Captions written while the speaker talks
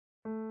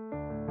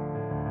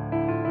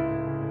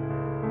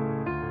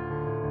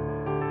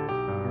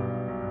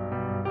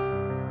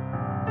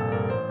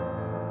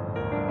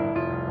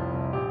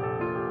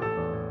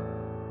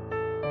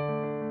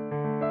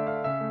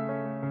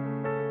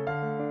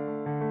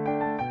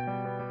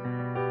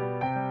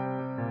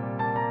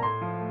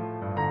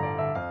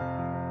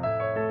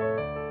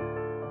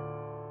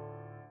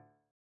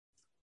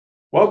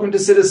Welcome to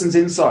Citizens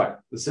Insight,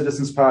 the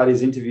Citizens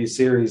Party's interview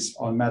series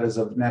on matters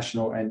of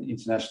national and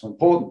international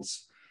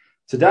importance.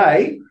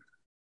 Today,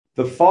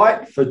 the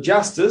fight for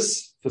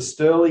justice for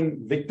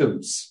Sterling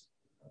victims.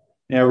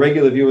 Now,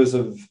 regular viewers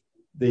of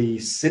the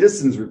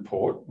Citizens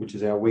Report, which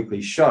is our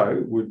weekly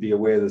show, would be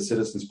aware the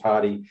Citizens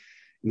Party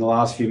in the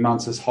last few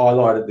months has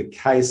highlighted the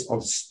case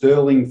of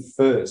Sterling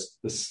First,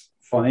 this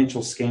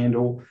financial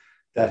scandal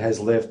that has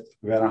left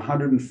about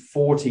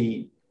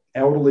 140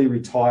 elderly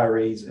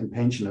retirees and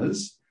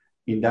pensioners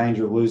in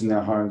danger of losing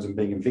their homes and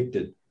being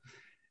evicted.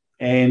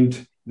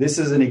 And this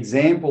is an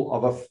example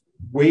of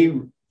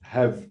we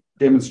have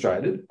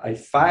demonstrated a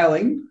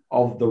failing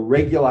of the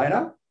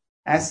regulator,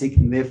 ASIC,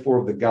 and therefore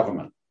of the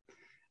government.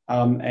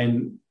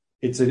 And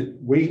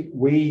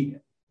we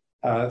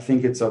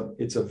think it's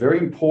a very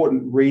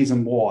important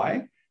reason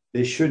why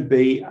there should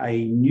be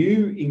a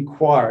new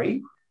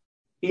inquiry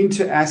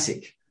into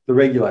ASIC, the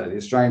regulator, the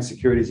Australian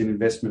Securities and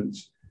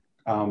Investments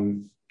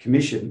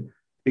Commission,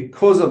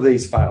 because of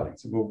these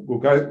failings. We'll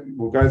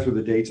go through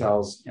the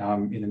details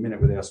in a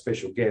minute with our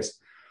special guest.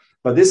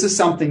 But this is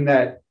something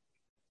that,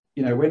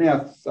 you know, we're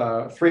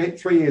now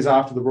three years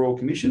after the Royal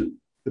Commission,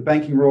 the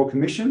Banking Royal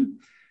Commission.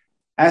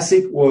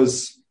 ASIC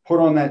was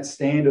put on that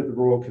stand at the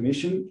Royal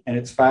Commission and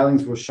its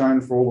failings were shown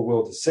for all the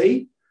world to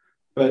see.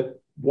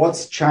 But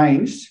what's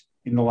changed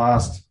in the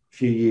last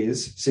few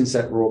years since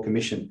that Royal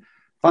Commission?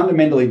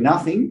 Fundamentally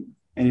nothing.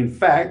 And in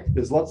fact,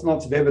 there's lots and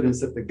lots of evidence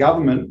that the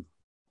government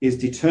is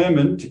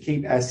determined to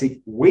keep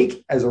ASIC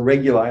weak as a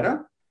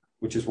regulator,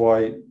 which is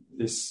why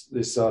this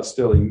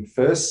Sterling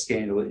First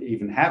scandal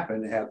even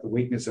happened, how the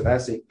weakness of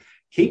ASIC,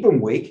 keep them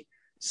weak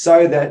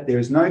so that there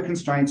is no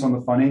constraints on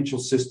the financial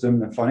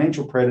system and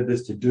financial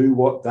predators to do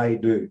what they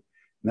do.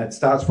 And that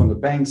starts from the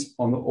banks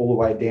all the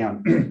way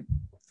down.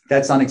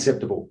 That's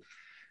unacceptable,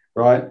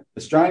 right?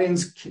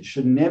 Australians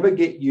should never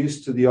get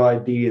used to the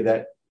idea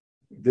that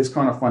this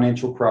kind of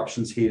financial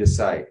corruption is here to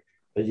stay,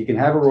 that you can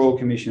have a Royal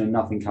Commission and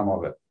nothing come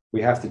of it.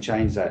 We have to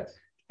change that.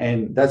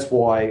 And that's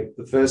why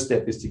the first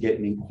step is to get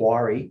an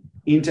inquiry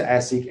into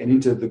ASIC and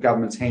into the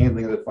government's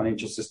handling of the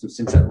financial system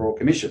since that Royal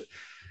Commission.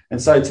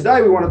 And so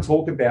today we want to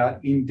talk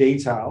about in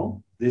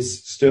detail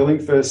this Sterling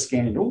First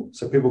scandal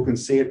so people can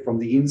see it from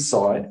the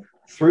inside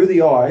through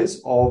the eyes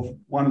of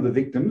one of the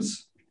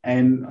victims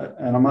and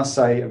I must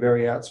say a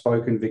very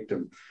outspoken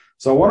victim.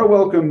 So I want to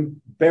welcome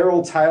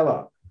Beryl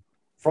Taylor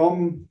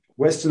from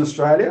Western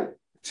Australia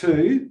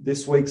to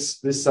this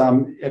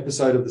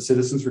episode of the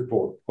Citizens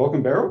Report.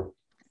 Welcome, Beryl.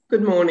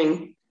 Good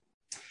morning.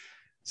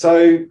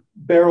 So,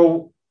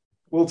 Beryl,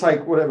 we'll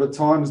take whatever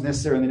time is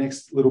necessary in the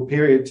next little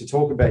period to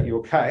talk about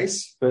your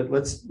case, but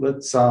let's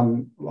I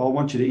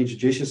want you to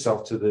introduce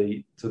yourself to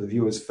the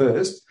viewers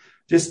first.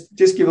 Just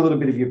give a little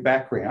bit of your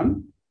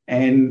background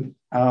and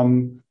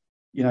so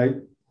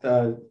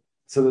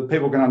that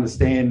people can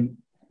understand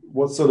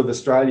what sort of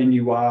Australian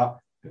you are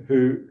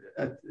who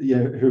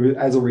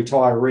as a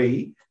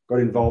retiree got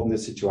involved in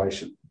this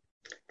situation.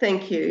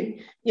 Thank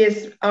you.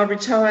 Yes, I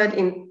retired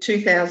in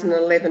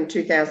 2011,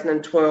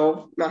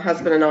 2012. My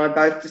husband and I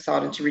both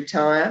decided to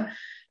retire.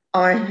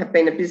 I have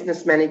been a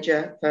business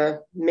manager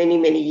for many,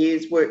 many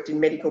years, worked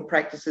in medical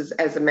practices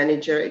as a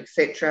manager,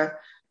 etc.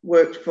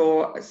 Worked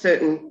for a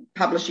certain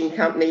publishing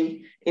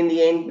company. In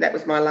the end, that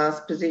was my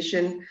last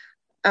position.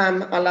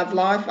 I love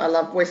life. I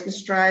love Western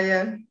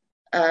Australia.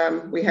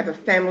 We have a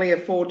family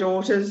of 4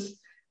 daughters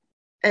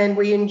and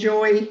we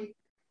enjoy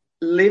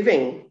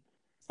living.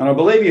 And I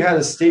believe you had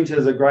a stint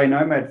as a grey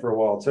nomad for a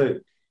while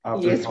too.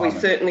 Yes, we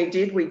certainly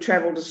did. We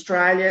travelled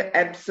Australia,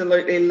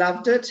 absolutely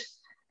loved it.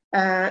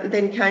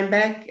 Then came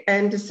back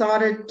and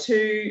decided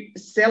to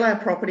sell our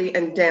property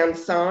and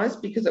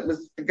downsize because it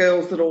was the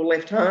girls that all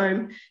left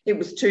home. It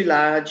was too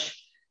large.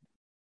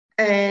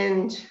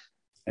 And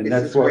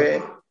that's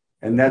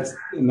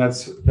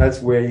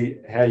where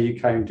how you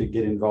came to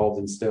get involved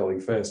in Sterling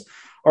First.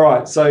 All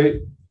right, so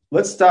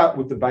let's start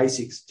with the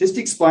basics. Just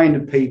explain to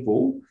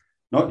people,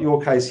 not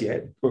your case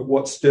yet, but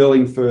what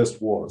Sterling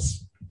First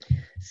was.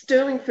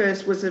 Sterling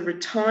First was a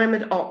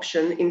retirement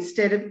option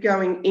instead of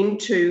going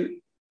into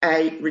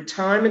a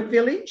retirement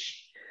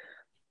village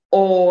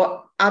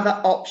or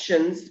other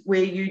options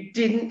where you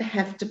didn't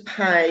have to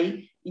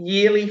pay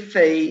yearly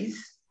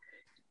fees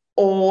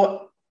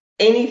or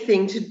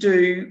anything to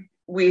do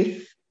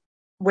with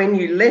when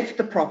you left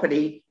the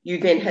property, you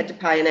then had to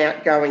pay an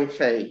outgoing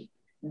fee.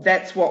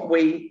 That's what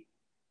we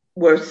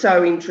were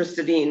so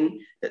interested in,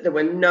 that there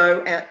were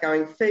no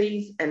outgoing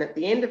fees. And at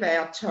the end of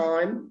our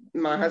time,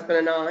 my husband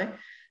and I,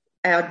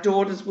 our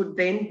daughters would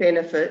then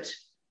benefit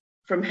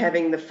from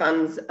having the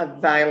funds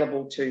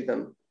available to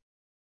them.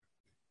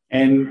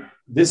 And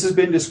this has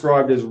been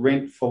described as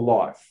rent for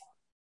life.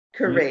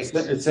 Correct.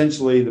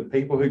 Essentially, the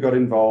people who got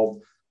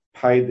involved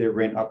paid their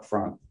rent up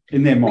front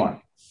in their mind.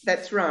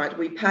 That's right.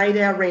 We paid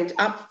our rent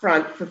up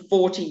front for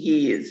 40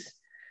 years.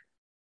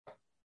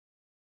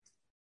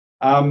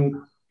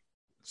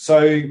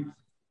 So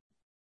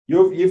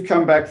you've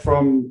come back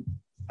from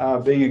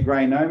being a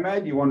grey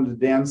nomad. You wanted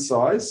to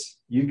downsize.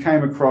 You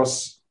came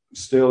across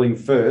Sterling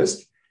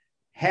First.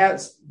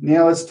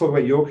 Now let's talk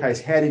about your case.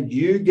 How did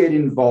you get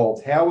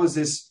involved? How was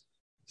this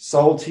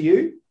sold to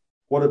you?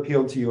 What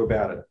appealed to you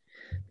about it?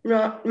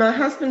 Right. My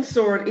husband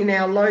saw it in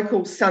our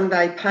local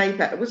Sunday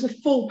paper. It was a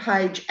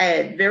full-page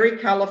ad, very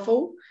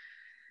colourful,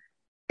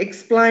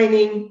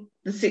 explaining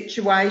the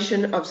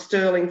situation of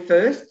Sterling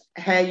First,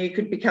 how you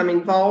could become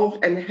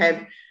involved and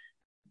have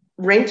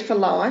rent for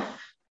life,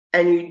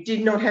 and you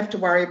did not have to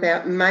worry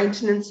about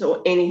maintenance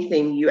or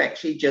anything. You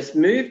actually just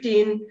moved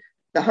in.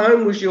 The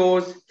home was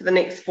yours for the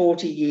next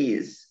 40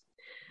 years.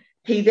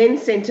 He then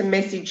sent a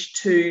message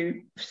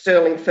to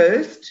Sterling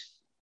First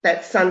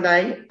that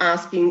Sunday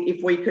asking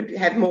if we could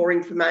have more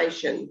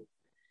information.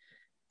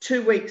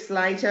 2 weeks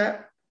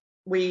later,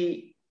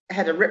 we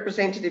had a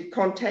representative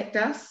contact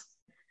us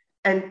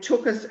and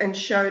took us and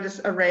showed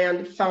us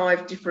around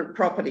 5 different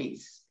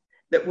properties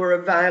that were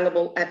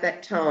available at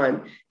that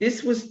time.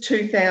 This was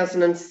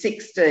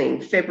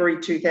 2016,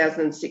 February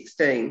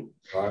 2016.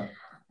 Right.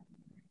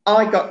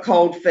 I got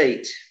cold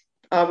feet.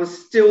 I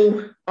was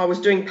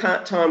doing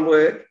part-time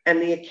work,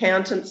 and the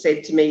accountant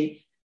said to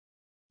me,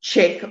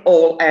 check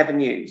all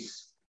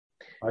avenues.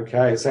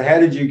 Okay, so how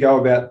did you go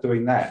about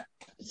doing that?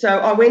 So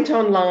I went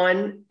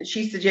online.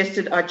 She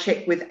suggested I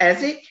check with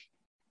ASIC,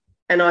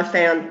 and I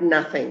found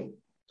nothing.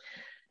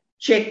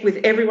 Check with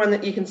everyone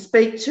that you can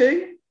speak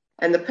to,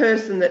 and the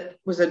person that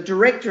was a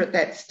director at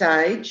that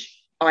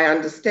stage, I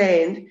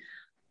understand,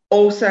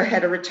 also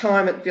had a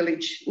retirement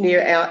village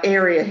near our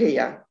area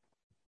here.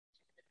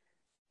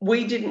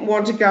 We didn't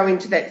want to go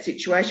into that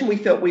situation. We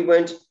felt we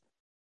weren't,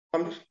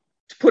 to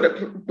put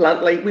it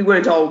bluntly, we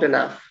weren't old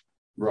enough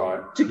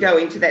to go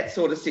into that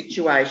sort of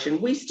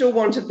situation. We still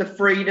wanted the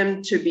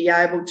freedom to be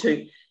able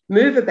to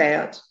move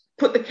about,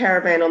 put the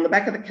caravan on the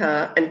back of the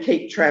car and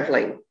keep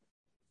travelling.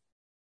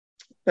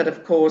 But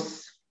of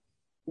course,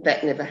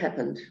 that never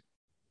happened.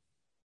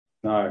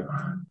 No.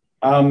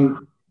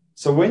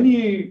 So when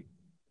you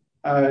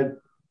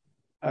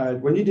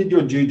did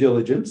your due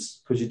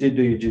diligence, because you did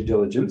do your due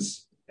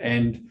diligence,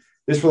 and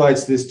this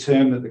relates to this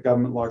term that the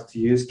government likes to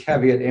use,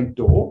 caveat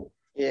emptor.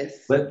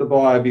 Yes. Let the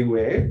buyer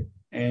beware.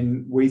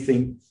 And we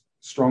think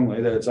strongly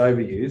that it's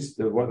overused.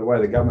 The way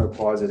the government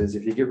applies it is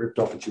if you get ripped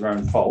off, it's your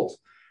own fault,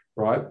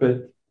 right?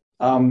 But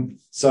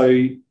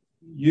so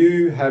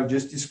you have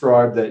just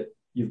described that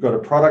you've got a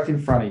product in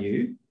front of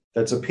you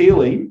that's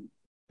appealing,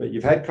 but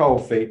you've had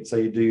cold feet, so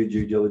you do your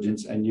due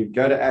diligence and you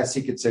go to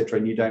ASIC, etc.,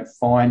 and you don't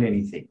find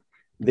anything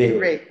there.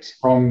 Correct.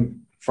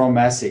 From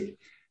ASIC.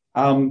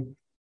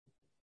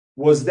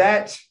 Was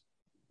that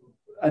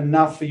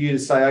enough for you to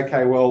say,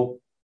 okay, well,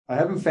 I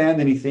haven't found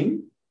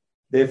anything,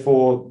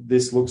 therefore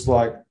this looks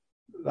like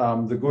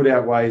the good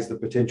outweighs the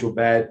potential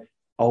bad,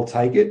 I'll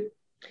take it?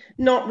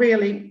 Not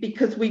really,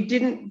 because we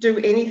didn't do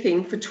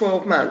anything for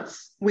 12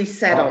 months. We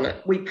sat on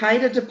it. We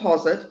paid a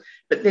deposit,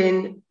 but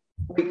then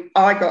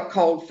I got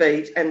cold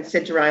feet and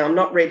said to Ray, I'm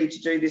not ready to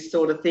do this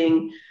sort of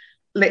thing.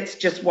 Let's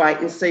just wait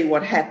and see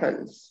what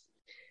happens.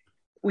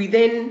 We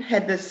then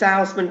had the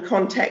salesman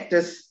contact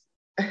us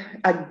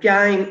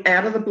again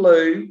out of the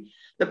blue.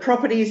 The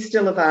property is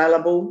still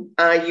available.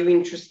 Are you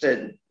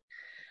interested?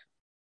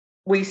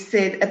 We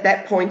said at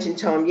that point in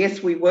time,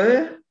 yes, we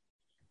were.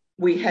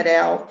 We had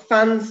our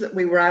funds that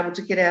we were able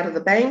to get out of the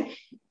bank.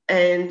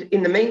 And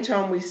in the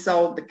meantime, we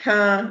sold the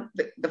car,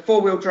 the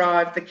four-wheel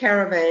drive, the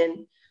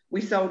caravan.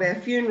 We sold our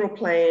funeral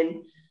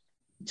plan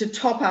to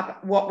top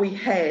up what we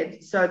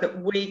had so that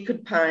we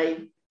could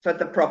pay for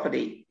the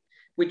property,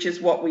 which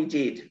is what we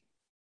did.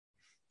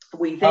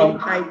 We then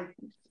paid...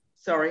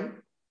 Sorry?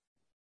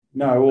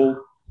 No,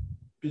 well,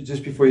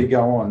 just before you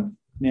go on,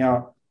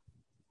 now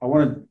I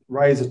want to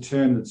raise a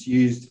term that's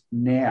used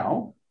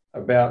now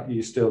about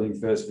you Sterling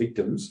First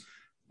victims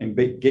and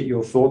get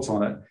your thoughts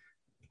on it.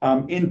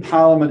 In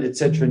Parliament,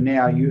 etc.,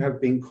 now you have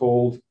been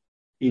called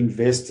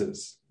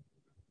investors.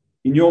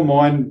 In your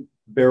mind,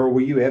 Beryl,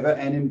 were you ever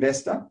an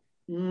investor?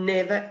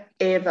 Never,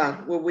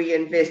 ever were we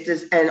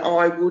investors, and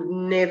I would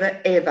never,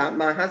 ever,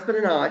 my husband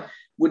and I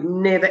would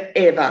never,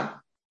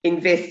 ever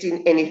invest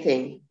in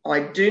anything. I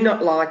do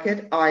not like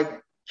it. I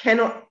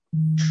cannot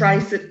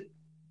trace it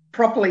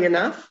properly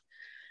enough.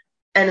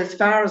 And as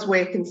far as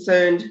we're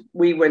concerned,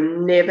 we were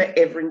never,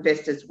 ever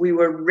investors. We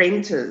were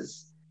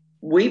renters.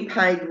 We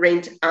paid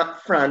rent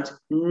up front,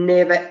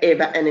 never,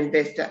 ever an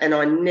investor, and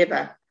I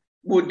never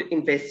would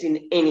invest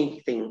in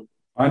anything.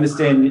 I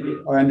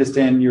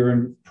understand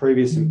your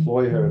previous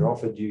employer had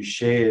offered you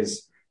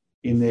shares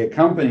in their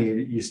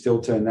company. You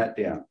still turned that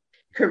down.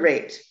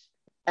 Correct.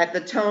 At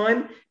the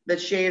time, the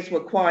shares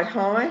were quite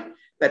high,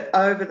 but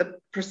over the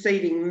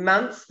preceding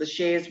months, the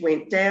shares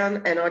went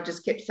down, and I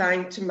just kept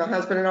saying to my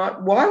husband and I,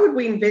 why would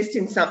we invest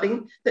in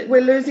something that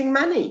we're losing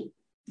money?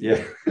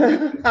 Yeah.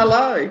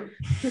 Hello.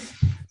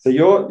 So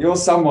you're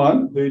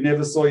someone who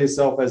never saw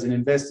yourself as an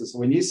investor. So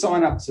when you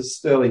sign up to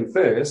Sterling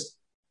First,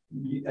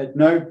 at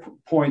no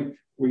point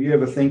were you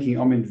ever thinking,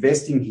 I'm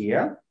investing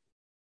here.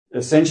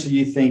 Essentially,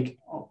 you think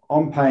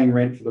I'm paying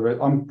rent for the rest.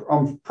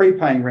 I'm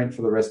prepaying rent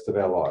for the rest of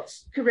our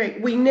lives.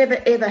 Correct. We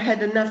never ever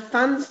had enough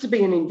funds to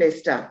be an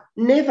investor.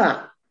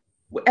 Never.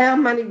 Our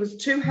money was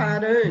too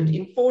hard earned.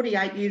 In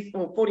 48 years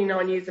or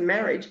 49 years of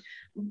marriage,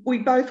 we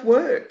both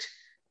worked.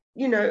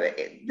 You know,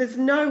 there's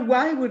no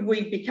way would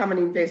we become an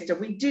investor.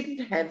 We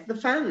didn't have the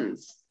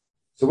funds.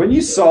 So when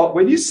you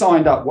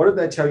signed up, what did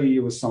they tell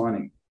you were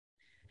signing?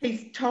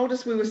 He told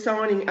us we were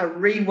signing a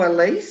REWA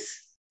lease.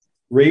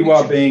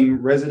 REWA being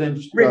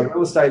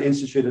Real Estate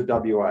Institute of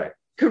WA.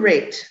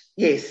 Correct,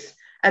 yes.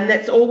 And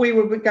that's all we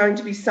were going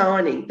to be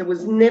signing. There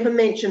was never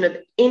mention of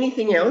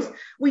anything else.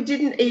 We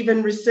didn't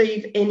even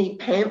receive any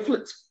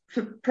pamphlets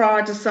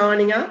prior to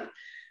signing up.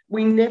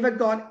 We never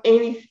got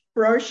any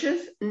brochures,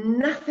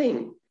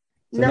 nothing.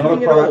 So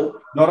nothing at all.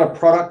 Not a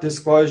product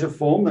disclosure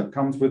form that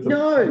comes with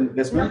the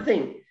investment?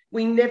 Nothing.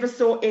 We never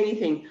saw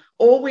anything.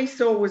 All we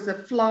saw was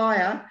a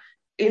flyer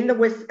in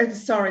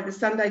the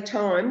Sunday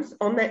Times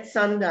on that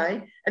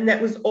Sunday, and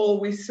that was all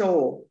we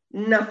saw.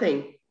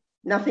 Nothing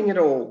at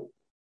all.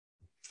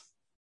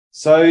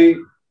 So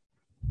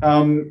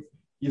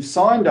you've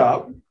signed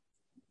up.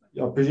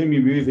 I presume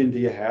you move into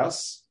your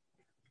house.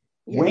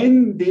 Yes.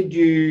 When did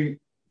you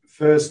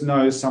first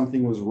know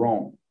something was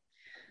wrong?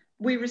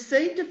 We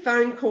received a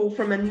phone call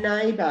from a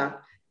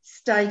neighbour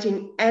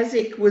stating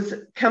ASIC was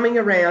coming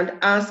around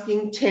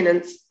asking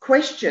tenants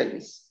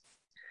questions,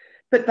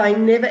 but they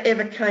never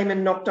ever came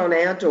and knocked on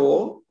our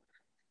door.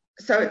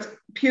 So it's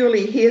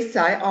purely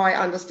hearsay. I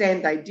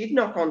understand they did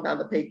knock on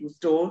other people's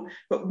door,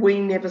 but we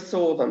never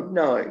saw them,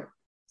 no.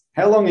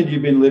 How long had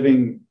you been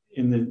living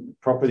in the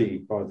property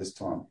by this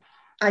time?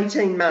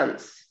 18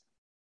 months.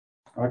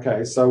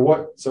 Okay, so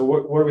what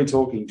are we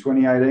talking,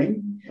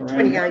 2018?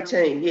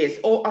 2018, yes.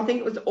 I think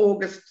it was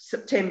August,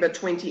 September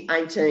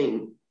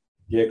 2018.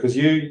 Yeah, because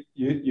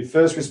you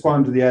first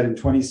responded to the ad in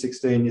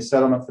 2016, you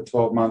sat on it for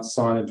 12 months,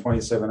 signed in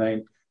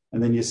 2017,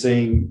 and then you're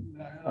seeing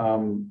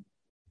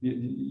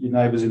your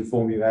neighbours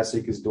inform you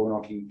ASIC is door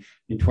knocking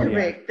in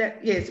 2018.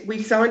 Correct. Yes,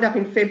 we signed up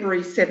in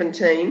February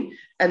 17,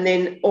 and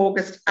then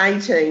August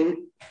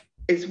 18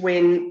 is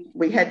when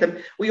we had them.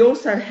 We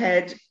also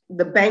had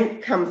the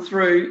bank come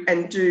through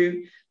and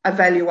do a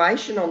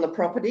valuation on the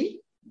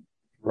property.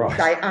 Right.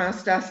 They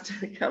asked us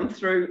to come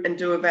through and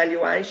do a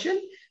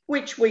valuation,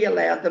 which we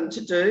allowed them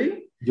to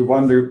do. Did you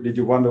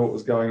wonder what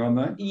was going on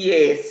there?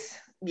 Yes.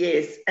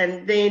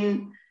 And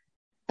then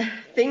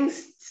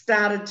things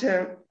started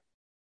to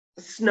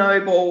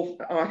snowball,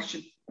 I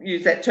should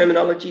use that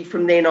terminology,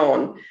 from then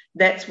on.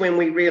 That's when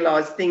we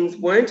realised things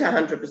weren't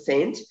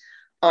 100%.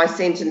 I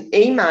sent an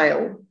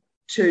email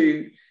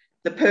to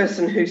the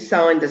person who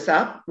signed us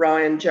up,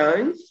 Ryan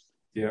Jones.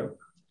 Yeah.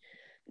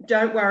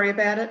 Don't worry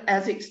about it.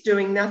 ASIC's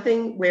doing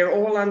nothing. We're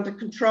all under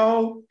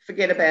control.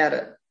 Forget about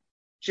it.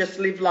 Just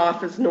live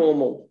life as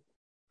normal.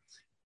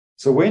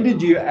 So when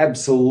did you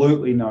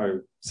absolutely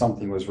know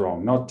something was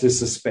wrong? Not to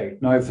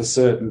suspect, know for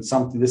certain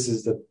something.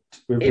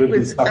 It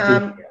was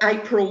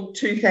April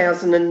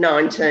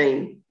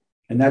 2019.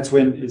 And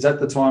is that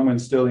the time when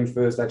Sterling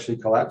First actually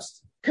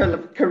collapsed?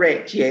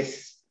 Correct,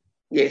 yes.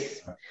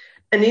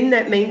 And in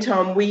that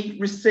meantime, we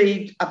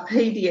received a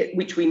PDF,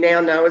 which we now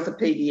know as a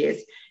PDS,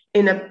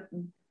 in an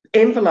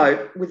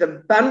envelope with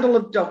a bundle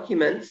of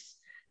documents.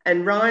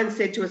 And Ryan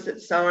said to us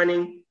at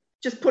signing,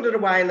 just put it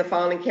away in the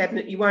filing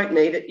cabinet. You won't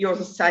need it. Yours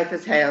is safe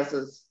as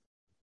houses.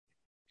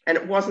 And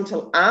it wasn't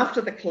until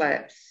after the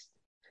collapse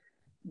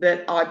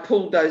that I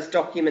pulled those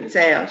documents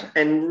out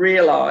and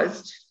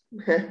realised,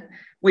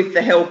 with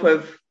the help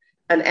of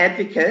an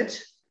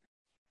advocate,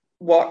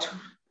 what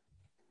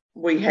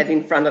we had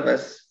in front of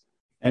us.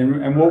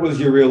 And what was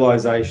your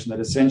realisation? That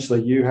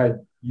essentially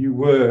you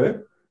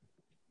were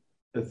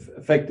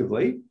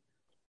effectively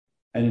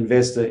an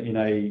investor in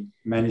a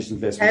managed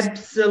investment?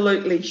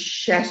 Absolutely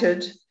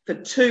shattered. For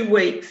 2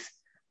 weeks,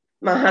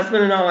 my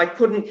husband and I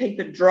couldn't keep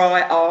a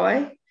dry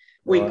eye.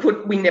 We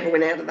never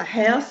went out of the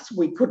house.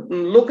 We couldn't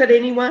look at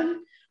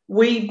anyone.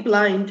 We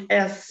blamed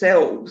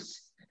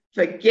ourselves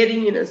for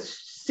getting in a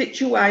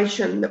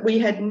situation that we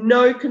had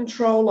no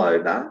control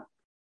over,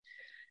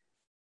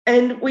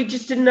 and we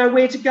just didn't know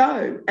where to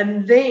go.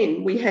 And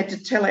then we had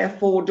to tell our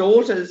 4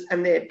 daughters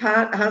and their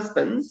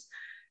husbands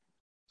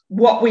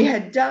what we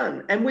had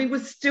done, and we were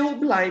still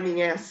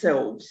blaming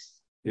ourselves.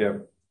 Yeah.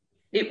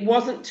 It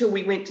wasn't till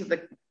we went to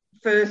the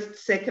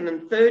first, second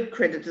and third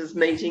creditors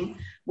meeting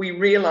we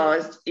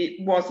realised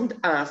it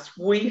wasn't us.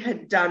 We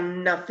had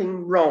done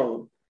nothing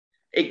wrong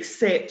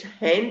except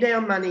hand our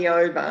money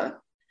over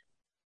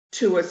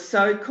to a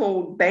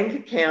so-called bank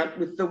account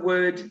with the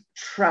word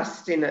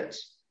trust in it.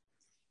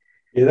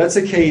 Yeah, that's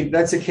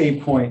a key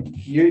point.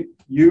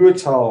 You were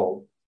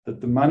told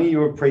that the money you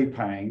were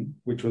prepaying,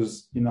 which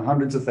was in the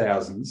hundreds of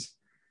thousands,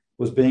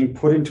 was being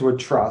put into a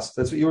trust.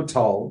 That's what you were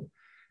told.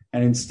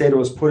 And instead it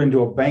was put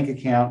into a bank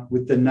account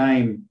with the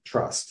name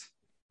trust.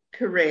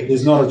 Correct. It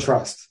is not a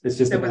trust. It's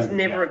just there was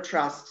never a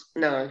trust.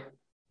 No.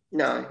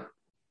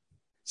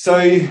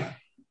 So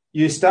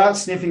you start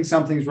sniffing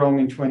something's wrong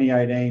in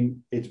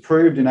 2018. It's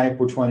proved in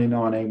April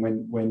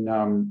 2019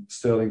 when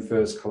Sterling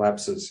First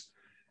collapses.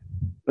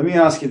 Let me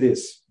ask you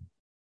this.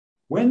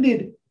 When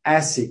did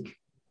ASIC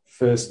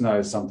first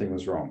know something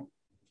was wrong?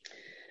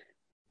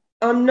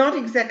 I'm not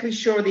exactly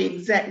sure of the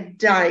exact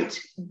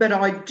date, but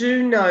I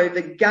do know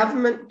the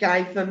government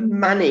gave them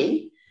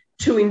money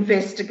to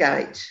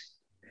investigate.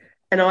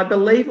 And I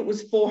believe it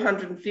was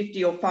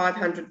 450 or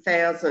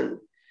 500,000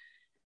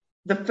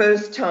 the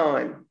first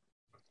time.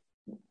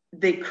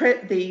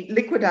 The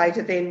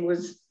liquidator then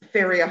was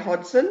Ferrier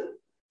Hodgson,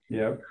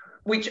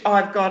 which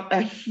I've got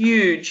a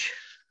huge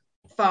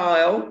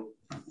file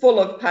full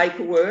of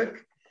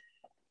paperwork.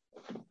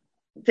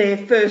 Their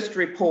first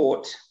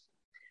report.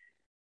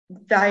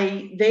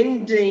 They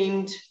then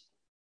deemed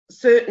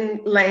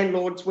certain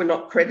landlords were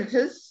not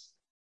creditors.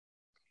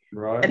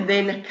 Right. And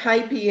then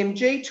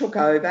KPMG took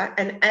over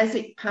and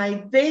ASIC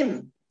paid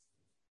them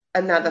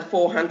another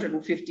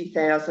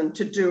 450,000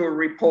 to do a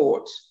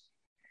report.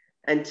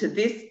 And to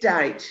this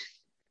date,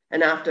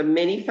 and after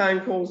many phone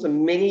calls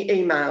and many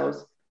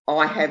emails,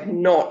 I have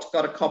not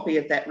got a copy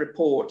of that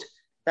report.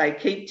 They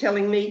keep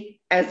telling me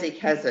ASIC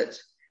has it.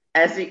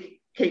 ASIC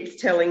keeps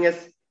telling us,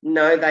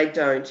 no, they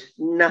don't.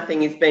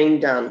 Nothing is being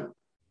done.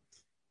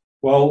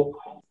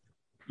 Well,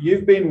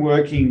 you've been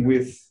working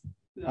with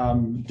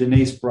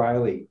Denise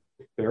Brayley,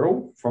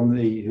 Beryl,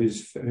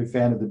 who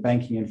founded the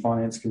Banking and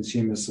Finance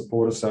Consumers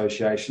Support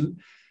Association.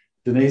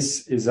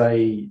 Denise is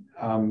a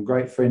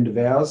great friend of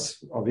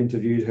ours. I've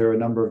interviewed her a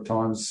number of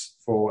times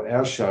for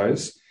our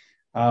shows.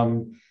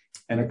 And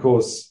of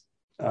course,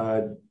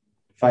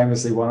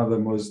 famously, one of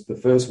them was the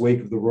first week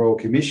of the Royal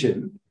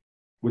Commission,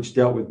 which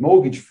dealt with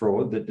mortgage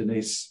fraud that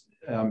Denise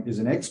is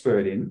an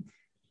expert in,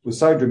 was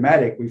so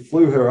dramatic, we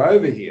flew her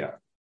over here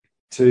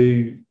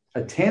to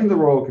attend the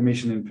Royal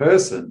Commission in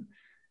person.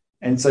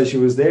 And so she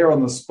was there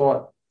on the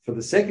spot for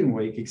the second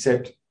week,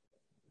 except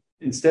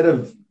instead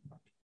of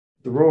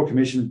the Royal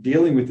Commission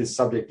dealing with this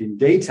subject in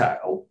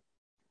detail,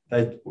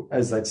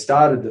 as they'd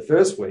started the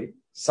first week,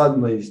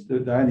 suddenly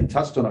they only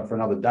touched on it for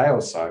another day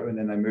or so, and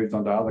then they moved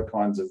on to other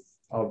kinds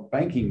of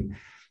banking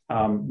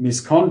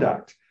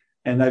misconduct,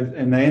 and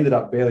they ended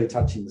up barely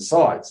touching the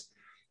sides.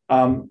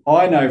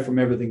 I know from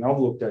everything I've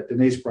looked at,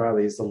 Denise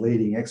Brayley is the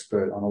leading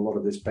expert on a lot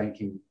of this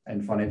banking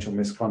and financial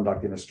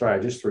misconduct in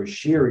Australia, just through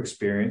sheer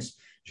experience.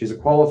 She's a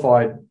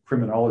qualified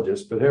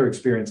criminologist, but her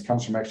experience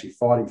comes from actually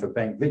fighting for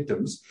bank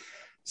victims.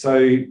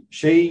 So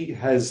she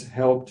has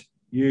helped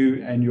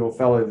you and your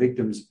fellow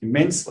victims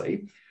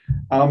immensely.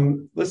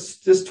 Let's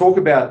just talk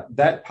about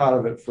that part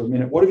of it for a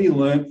minute. What have you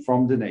learned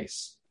from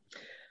Denise?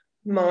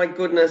 My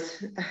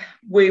goodness,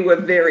 we were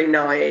very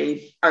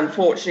naive.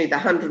 Unfortunately, the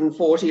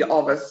 140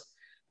 of us,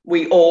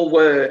 we all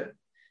were.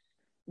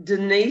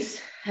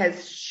 Denise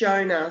has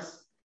shown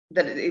us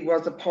that it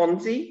was a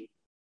Ponzi.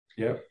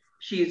 Yep.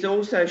 She has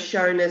also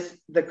shown us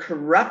the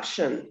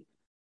corruption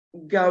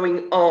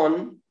going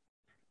on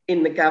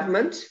in the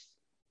government,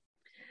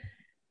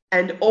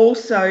 and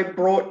also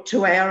brought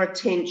to our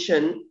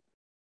attention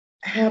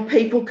how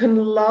people can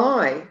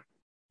lie.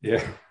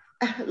 Yeah.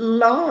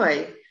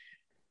 Lie.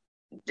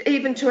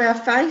 Even to our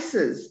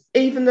faces,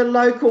 even the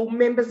local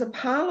members of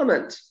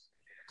parliament.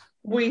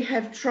 We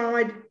have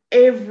tried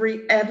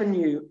every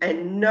avenue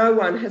and no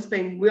one has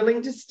been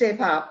willing to step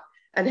up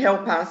and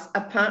help us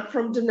apart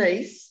from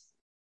Denise.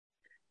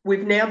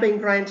 We've now been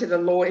granted a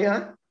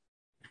lawyer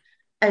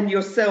and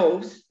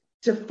yourselves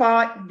to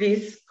fight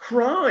this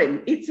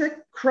crime. It's a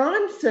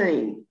crime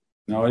scene.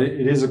 No,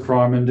 it is a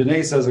crime. And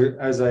Denise, as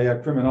a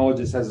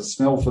criminologist, has a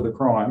smell for the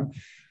crime.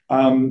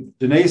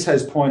 Denise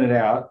has pointed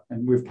out,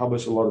 and we've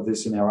published a lot of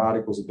this in our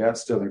articles about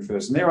Sterling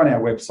First, and they're on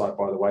our website,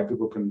 by the way.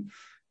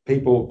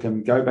 People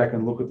can go back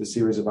and look at the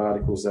series of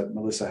articles that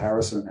Melissa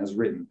Harrison has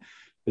written.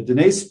 But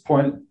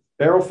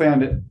Beryl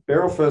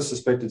first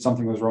suspected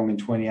something was wrong in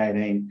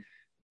 2018.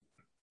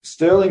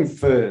 Sterling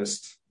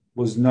First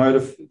was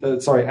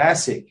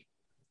ASIC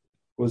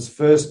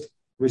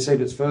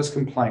received its first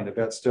complaint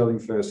about Sterling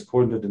First,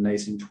 according to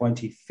Denise, in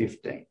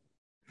 2015.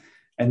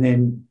 And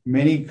then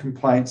many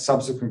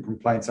subsequent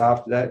complaints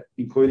after that,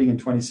 including in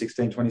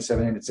 2016,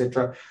 2017,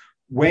 etc.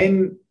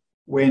 When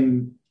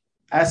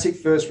ASIC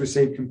first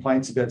received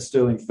complaints about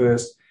Sterling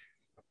First,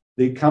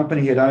 the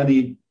company had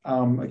only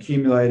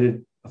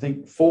accumulated, I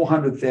think,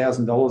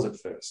 $400,000 at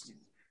first.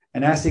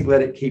 And ASIC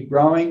let it keep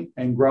growing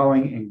and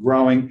growing and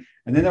growing.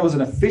 And then there was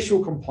an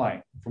official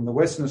complaint from the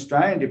Western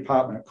Australian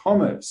Department of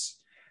Commerce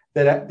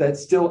that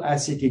still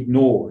ASIC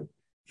ignored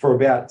for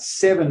about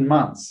 7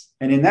 months.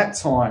 And in that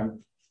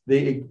time,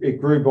 it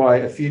grew by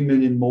a few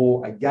million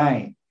more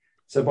again.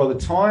 So by the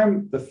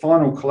time the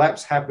final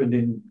collapse happened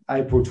in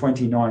April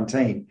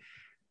 2019,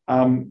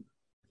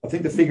 I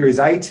think the figure is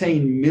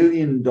 $18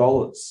 million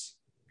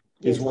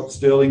is what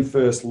Sterling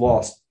First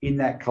lost in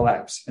that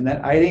collapse. And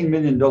that $18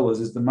 million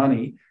is the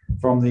money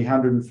from the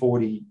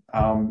 140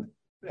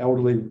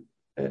 elderly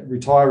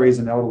retirees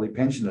and elderly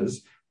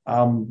pensioners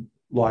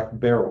like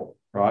Beryl,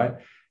 right?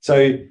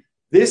 So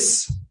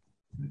let's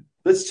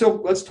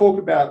talk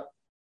about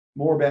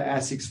more about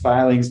ASIC's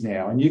failings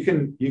now. And you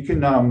can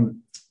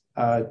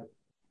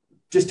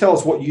just tell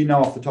us what you know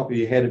off the top of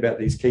your head about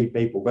these key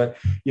people. But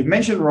you've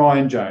mentioned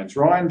Ryan Jones.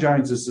 Ryan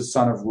Jones is the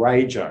son of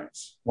Ray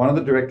Jones, one of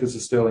the directors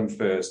of Sterling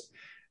First.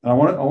 And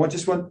I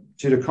just want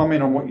you to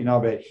comment on what you know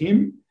about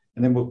him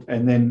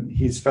and then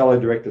his fellow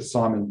director,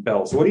 Simon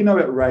Bell. So what do you know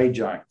about Ray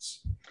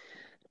Jones?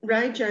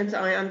 Ray Jones,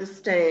 I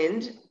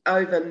understand,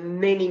 over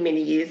many,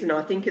 many years, and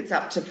I think it's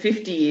up to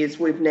 50 years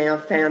we've now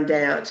found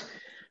out,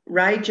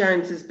 Ray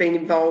Jones has been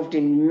involved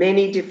in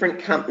many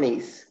different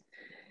companies.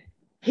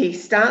 He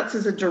starts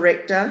as a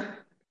director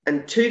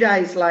and 2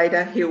 days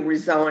later he'll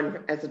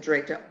resign as a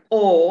director,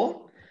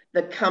 or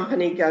the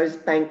company goes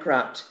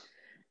bankrupt.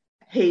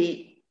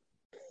 He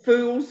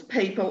fools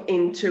people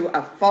into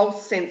a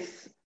false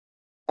sense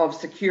of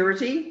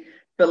security,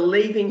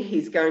 believing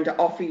he's going to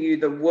offer you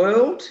the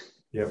world.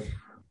 Yep.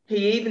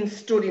 He even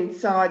stood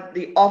inside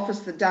the office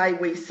the day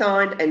we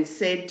signed and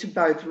said to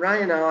both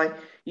Ray and I,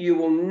 you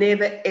will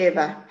never,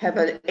 ever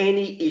have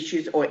any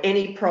issues or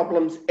any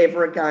problems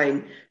ever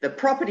again. The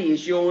property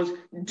is yours.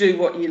 Do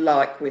what you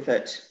like with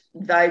it.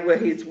 They were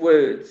his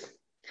words.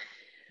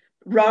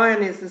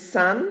 Ryan is the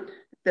son.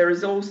 There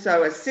is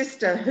also a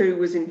sister who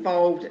was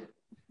involved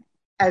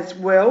as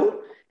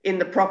well in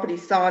the property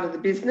side of the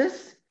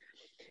business.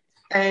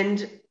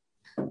 And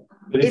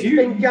it's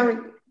been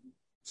going...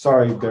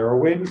 Sorry, Beryl.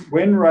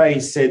 When Ray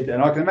said,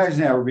 and I can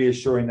imagine how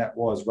reassuring that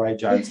was, Ray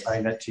Jones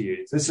saying that to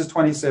you. This is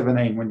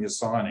 2017 when you're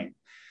signing.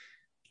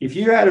 If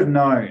you had have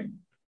known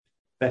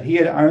that he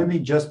had only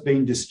just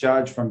been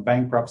discharged from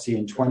bankruptcy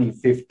in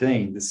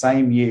 2015, the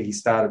same year he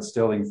started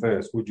Sterling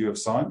First, would you have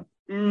signed?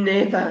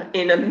 Never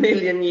in a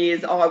million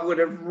years I would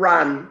have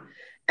run.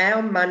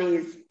 Our money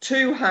is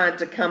too hard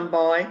to come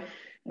by.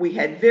 We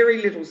had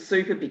very little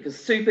super because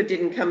super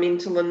didn't come in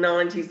till the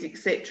 90s,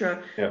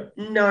 etc. Yep.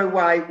 No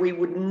way, we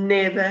would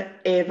never,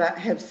 ever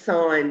have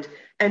signed.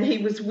 And he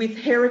was with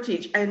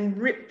Heritage and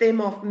ripped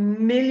them off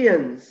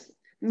millions.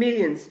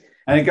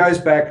 And it goes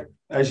back,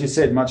 as you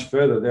said, much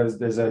further.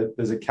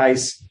 There's a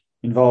case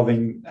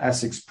involving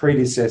ASIC's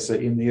predecessor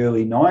in the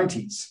early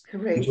 90s,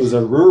 correct, which was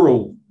a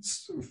rural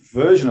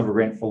version of a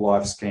Rent for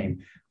Life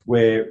scheme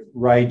where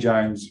Ray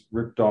Jones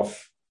ripped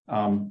off...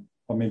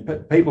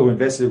 people who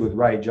invested with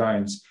Ray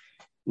Jones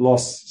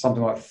lost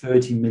something like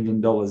 $30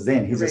 million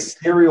then. He's correct,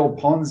 a serial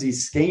Ponzi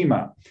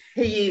schemer.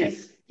 He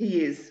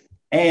is.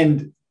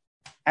 And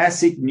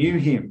ASIC knew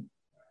him.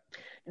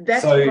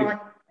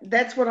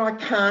 That's what I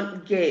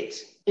can't get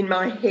in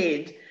my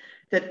head,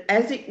 that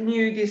ASIC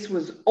knew this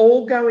was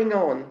all going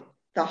on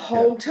the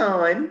whole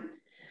time.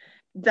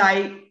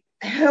 They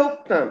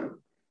helped them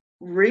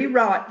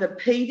rewrite the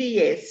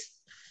PDS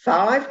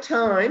 5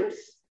 times,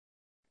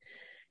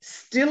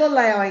 still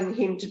allowing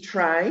him to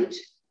trade,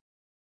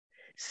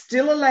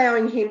 still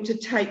allowing him to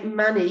take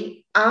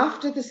money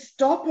after the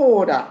stop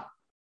order.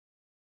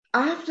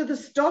 After the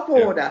stop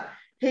order,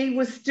 he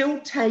was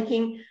still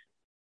taking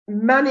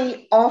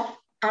money off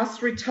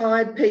us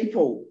retired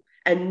people,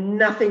 and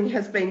nothing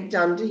has been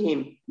done to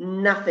him.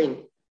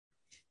 Nothing.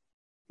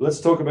 Let's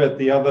talk about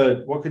the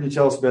other... What can you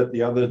tell us about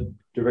the other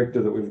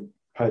director that we've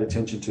paid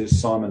attention to,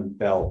 Simon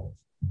Bell?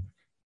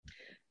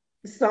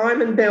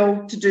 Simon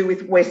Bell, to do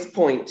with West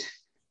Point.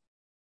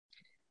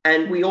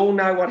 And we all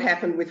know what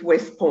happened with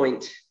West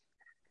Point.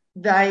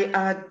 They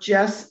are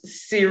just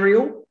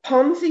serial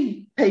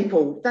Ponzi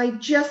people. They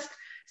just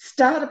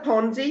start a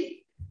Ponzi,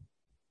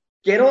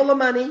 get all the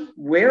money,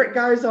 where it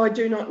goes I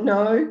do not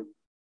know,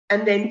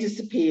 and then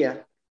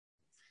disappear.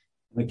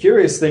 The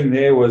curious thing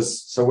there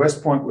was, so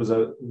West Point was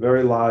a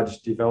very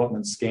large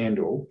development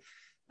scandal.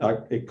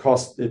 It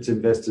cost its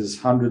investors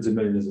hundreds of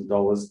millions of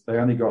dollars. They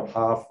only got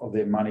half of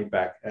their money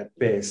back at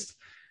best.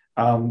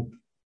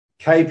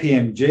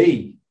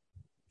 KPMG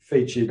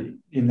featured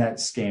in that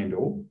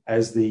scandal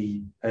as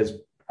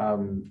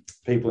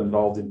people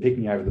involved in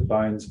picking over the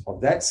bones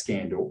of that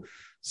scandal.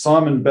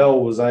 Simon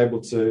Bell was able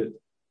to...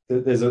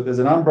 There's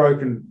an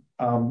unbroken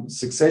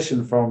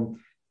succession from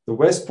the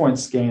West Point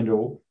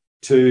scandal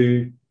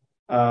to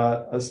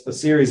a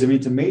series of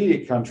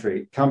intermediate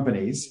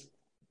companies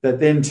that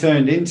then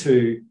turned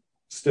into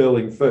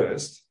Sterling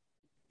First.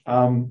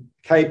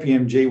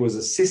 KPMG was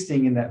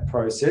assisting in that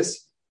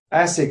process.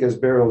 ASIC, as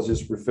Beryl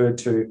just referred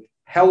to,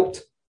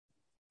 helped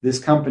this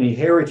company,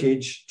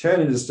 Heritage, turn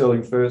into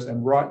Sterling First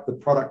and write the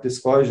product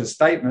disclosure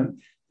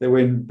statement that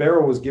when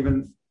Beryl was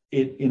given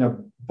it in a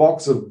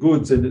box of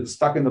goods and it was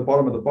stuck in the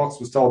bottom of the box,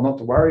 was told not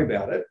to worry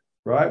about it,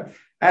 right?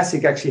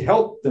 ASIC actually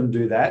helped them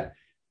do that.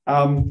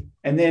 And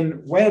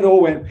then when it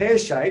all went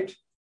pear-shaped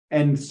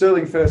and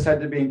Sterling First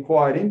had to be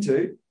inquired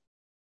into,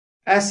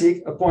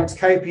 ASIC appoints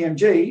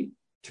KPMG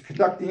to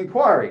conduct the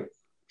inquiry.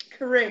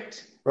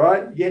 Correct.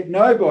 Right? Yet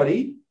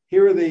nobody...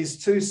 Here are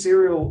these 2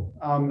 serial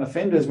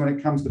offenders when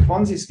it comes to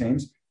Ponzi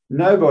schemes.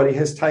 Nobody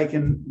has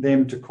taken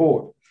them to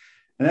court.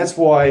 And that's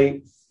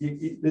why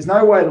there's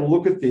no way to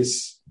look at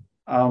this,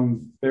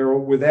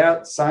 Beryl,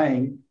 without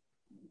saying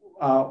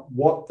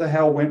what the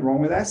hell went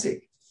wrong with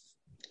ASIC.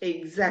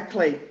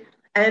 Exactly.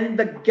 And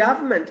the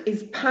government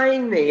is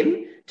paying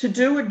them to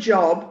do a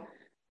job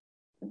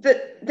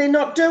that they're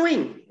not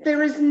doing.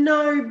 There is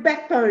no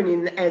backbone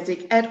in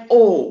ASIC at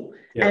all,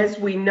 as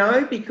we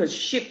know, because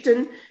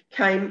Shipton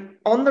came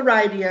on the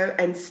radio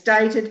and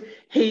stated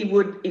he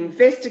would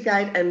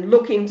investigate and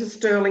look into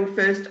Sterling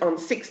First on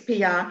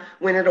 6PR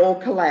when it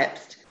all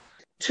collapsed.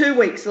 2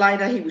 weeks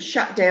later, he was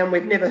shut down.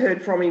 We've never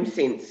heard from him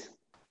since.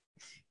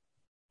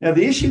 Now,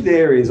 the issue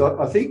there is,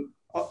 I think,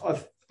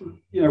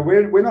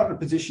 we're not in a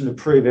position to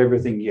prove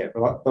everything yet,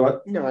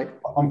 but No.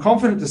 I'm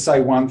confident to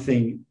say one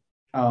thing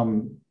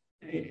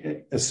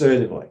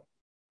assertively,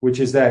 which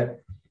is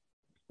that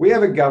we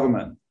have a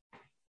government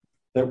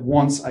that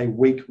wants a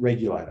weak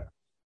regulator,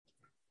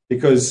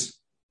 because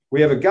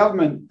we have a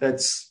government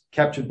that's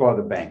captured by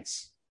the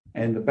banks,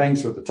 and the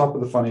banks are at the top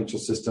of the financial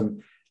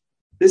system.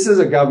 This is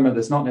a government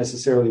that's not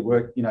necessarily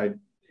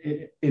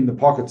in the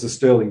pockets of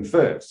Sterling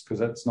First, because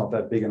that's not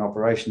that big an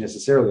operation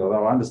necessarily,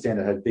 although I understand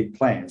it had big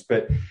plans,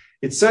 but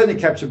it's certainly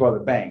captured by the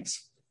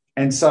banks.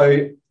 And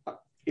so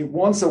it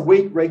wants a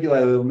weak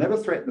regulator that will never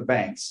threaten the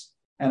banks.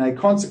 And a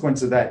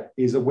consequence of that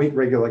is a weak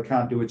regulator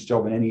can't do its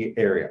job in any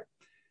area.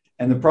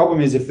 And the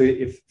problem is for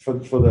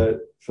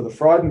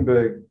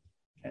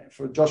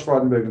Josh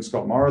Frydenberg and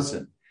Scott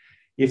Morrison,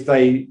 if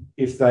they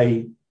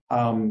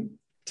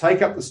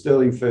take up the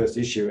Sterling First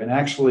issue and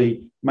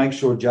actually make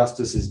sure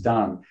justice is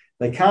done,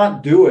 they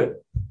can't do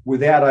it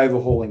without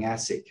overhauling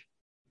ASIC.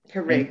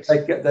 Correct.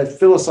 That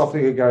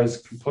philosophically goes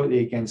completely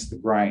against the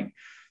grain.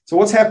 So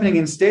what's happening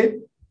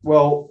instead?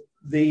 Well,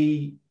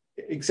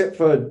 except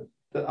for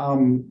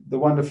the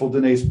wonderful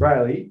Denise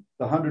Brayley,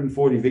 the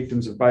 140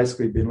 victims have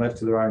basically been left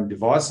to their own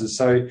devices.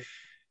 So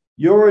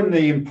you're in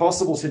the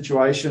impossible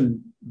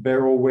situation,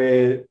 Beryl,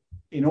 where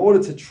in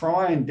order to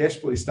try and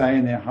desperately stay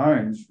in their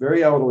homes,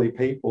 very elderly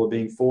people are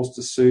being forced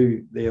to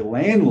sue their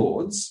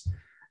landlords.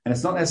 And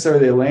it's not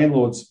necessarily their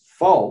landlord's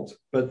fault,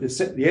 but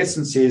the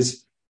essence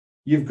is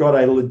you've got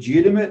a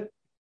legitimate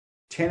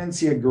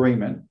tenancy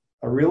agreement,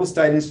 a Real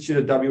Estate Institute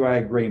of WA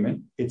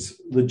agreement. It's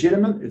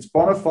legitimate, it's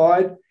bona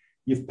fide,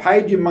 you've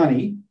paid your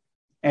money,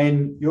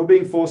 and you're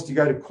being forced to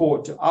go to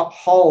court to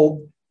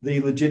uphold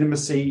the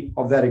legitimacy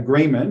of that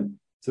agreement.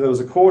 So there was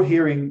a court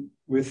hearing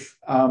last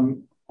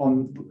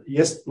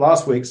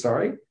week,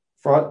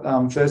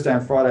 Thursday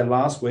and Friday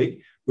last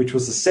week, which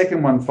was the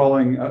second one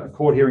following a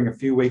court hearing a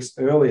few weeks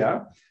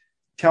earlier.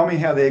 Tell me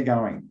how they're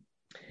going.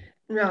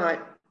 Right.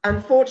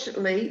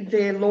 Unfortunately,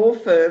 their law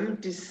firm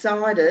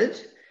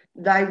decided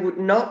they would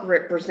not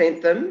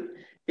represent them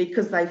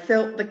because they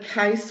felt the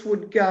case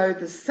would go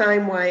the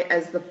same way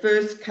as the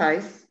first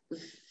case,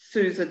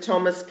 Sousa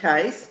Thomas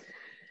case.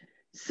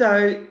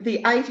 So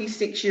the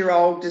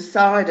 86-year-old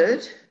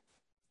decided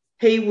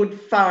he would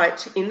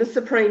fight in the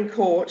Supreme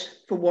Court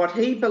for what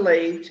he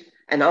believed,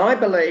 and I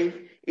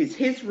believe, is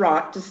his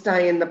right to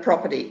stay in the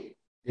property.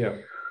 Yeah.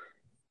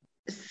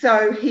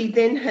 So he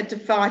then had to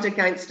fight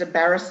against a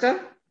barrister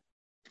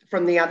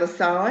from the other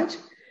side.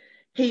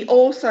 He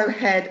also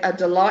had a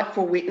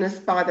delightful witness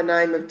by the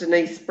name of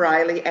Denise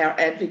Brayley, our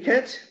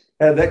advocate.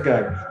 How'd that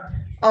go?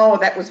 Oh,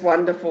 that was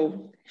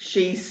wonderful.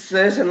 She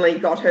certainly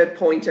got her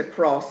point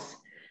across.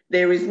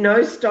 There is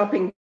no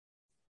stopping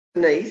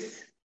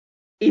Denise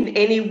in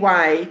any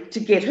way to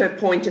get her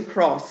point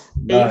across.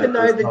 No, even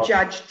though the not.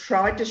 Judge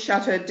tried to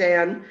shut her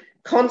down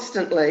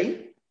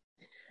constantly,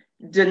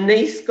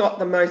 Denise got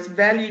the most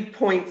valued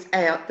points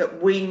out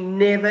that we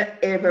never,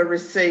 ever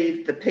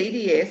received the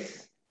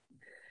PDS,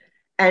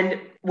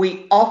 and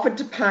we offered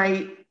to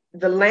pay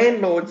the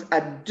landlords a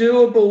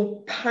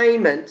doable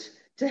payment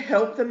to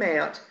help them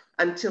out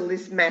until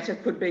this matter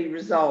could be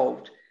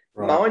resolved.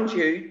 Right. Mind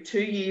you,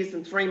 2 years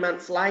and 3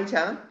 months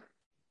later,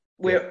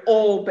 we're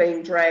all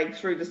being dragged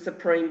through the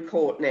Supreme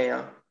Court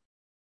now.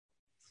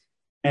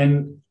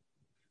 And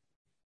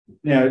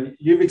now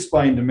you've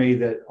explained to me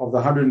that of the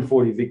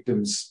 140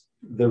 victims,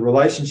 the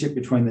relationship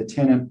between the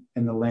tenant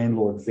and the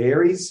landlord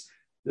varies.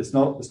 It's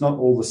not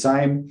all the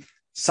same.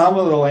 Some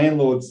of the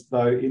landlords,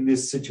 though, in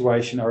this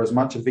situation are as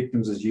much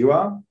victims as you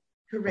are.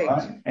 Correct.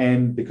 Right?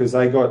 And because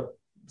they got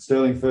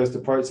Sterling First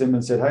approached them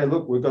and said, hey,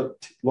 look, we've got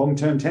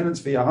long-term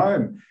tenants for your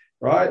home,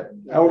 right?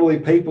 Elderly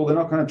people, they're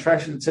not going to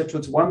trash it, etc.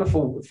 It's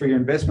wonderful for your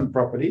investment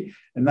property.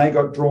 And they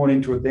got drawn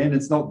into it then.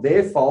 It's not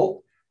their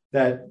fault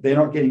that they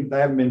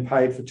haven't been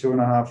paid for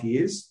 2.5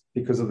 years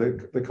because of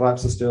the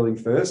collapse of Sterling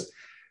First.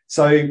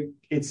 So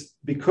it's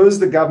because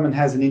the government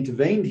hasn't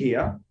intervened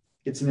here,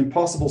 it's an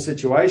impossible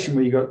situation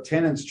where you've got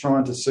tenants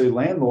trying to sue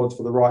landlords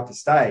for the right to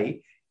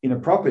stay in a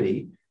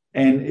property,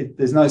 and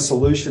there's no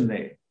solution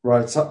there,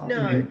 right? So, no,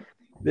 I mean,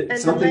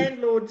 and the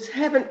landlords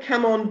haven't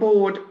come on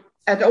board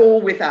at all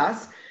with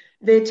us.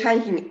 They're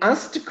taking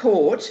us to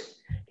court.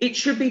 They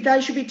should be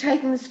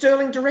taking the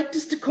Sterling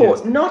directors to court,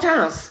 yes. Not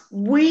us.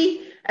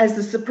 We, as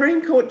the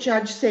Supreme Court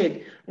judge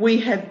said, we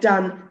have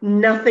done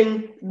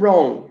nothing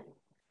wrong.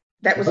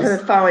 That was her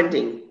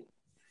finding.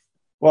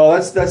 Well,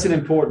 that's an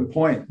important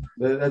point.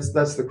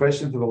 That's the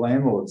question for the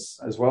landlords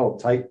as well.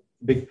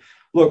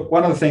 Look.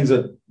 One of the things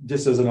that,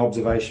 just as an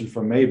observation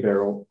from me,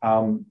 Beryl,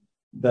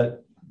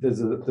 that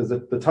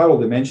the total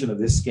dimension of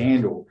this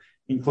scandal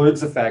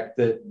includes the fact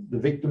that the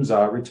victims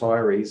are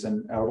retirees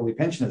and elderly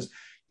pensioners.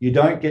 You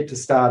don't get to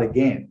start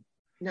again.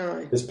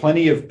 No. There's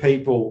plenty of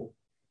people.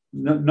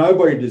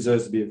 Nobody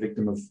deserves to be a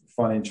victim of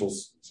financial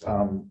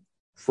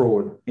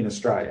fraud in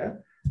Australia.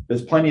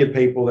 There's plenty of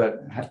people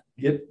that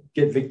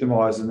get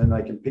victimised and then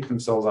they can pick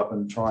themselves up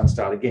and try and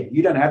start again.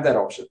 You don't have that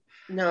option.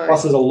 No.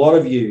 Plus, there's a lot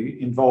of you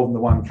involved in the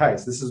one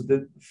case. This is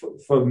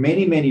for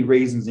many, many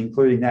reasons,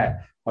 including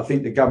that. I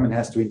think the government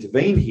has to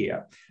intervene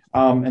here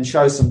and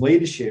show some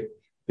leadership,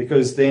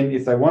 because then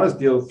if they want to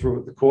deal through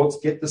with the courts,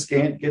 get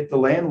the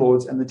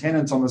landlords and the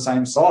tenants on the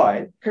same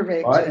side.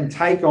 Correct. Right, and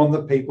take on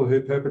the people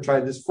who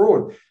perpetrated this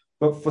fraud.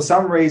 But for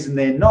some reason,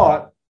 they're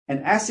not,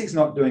 and ASIC's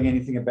not doing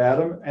anything about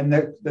them. And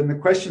then the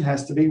question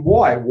has to be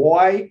why?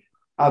 Why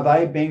are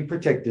they being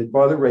protected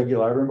by the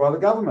regulator and by the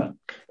government?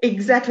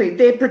 Exactly.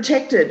 They're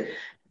protected.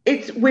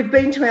 We've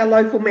been to our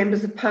local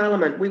members of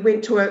parliament. We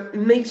went to a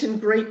meet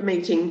and greet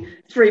meeting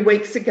 3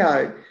 weeks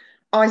ago.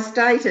 I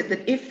stated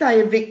that if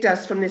they evict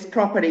us from this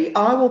property,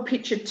 I will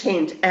pitch a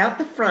tent out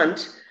the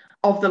front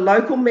of the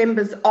local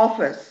member's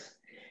office.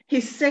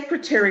 His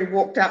secretary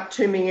walked up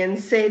to me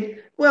and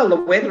said, well, the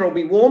weather will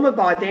be warmer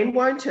by then,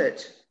 won't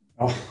it?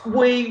 Oh.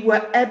 We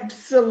were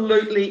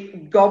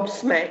absolutely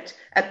gobsmacked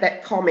at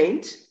that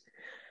comment.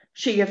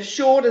 She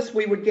assured us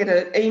we would get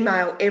an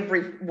email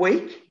every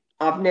week.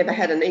 I've never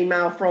had an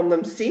email from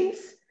them since.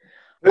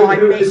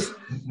 Who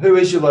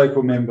is your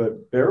local member,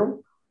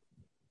 Beryl?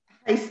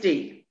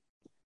 Hasty.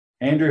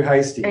 Andrew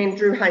Hasty.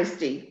 Andrew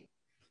Hasty.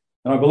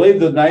 And I believe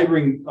the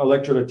neighbouring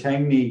electorate of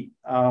Tangney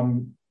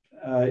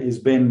is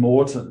Ben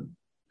Morton,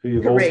 who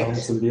you've Correct. also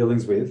had some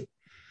dealings with.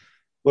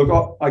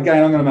 Look,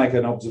 again, I'm going to make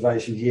an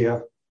observation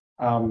here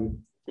about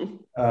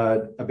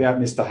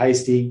Mr.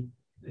 Hasty.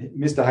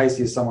 Mr.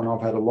 Hasty is someone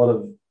I've had a lot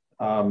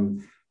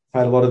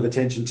of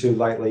attention to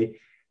lately.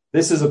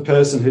 This is a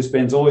person who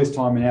spends all his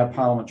time in our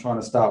parliament trying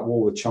to start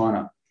war with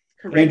China.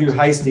 Correct. Andrew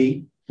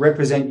Hasty,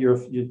 represent your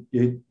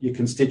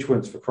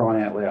constituents, for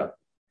crying out loud.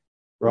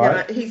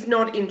 Right? No, he's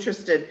not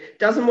interested.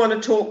 Doesn't want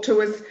to talk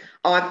to us.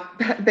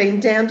 I've been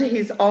down to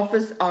his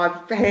office.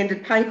 I've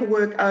handed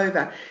paperwork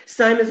over.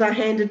 Same as I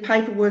handed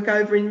paperwork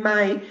over in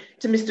May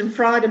to Mr.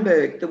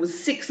 Frydenberg. There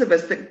was 6 of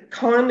us that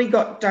kindly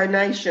got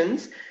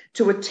donations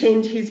to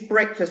attend his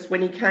breakfast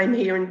when he came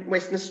here in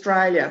Western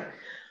Australia.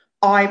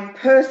 I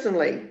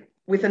personally,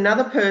 with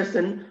another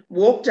person,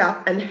 walked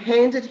up and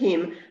handed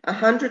him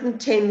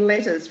 110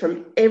 letters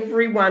from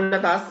every one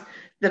of us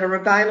that are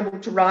available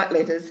to write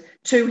letters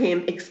to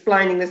him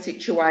explaining the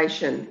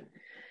situation.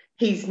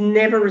 He's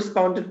never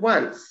responded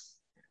once.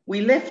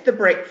 We left the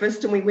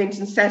breakfast and we went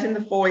and sat in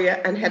the foyer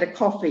and had a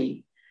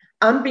coffee.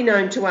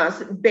 Unbeknown to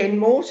us, Ben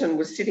Morton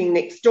was sitting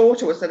next door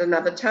to us at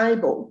another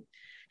table.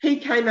 He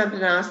came up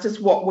and asked us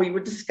what we were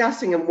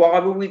discussing and why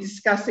were we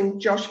discussing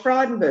Josh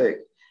Frydenberg.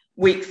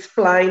 We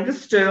explained the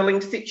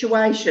Sterling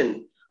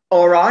situation.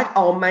 All right,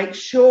 I'll make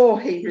sure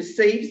he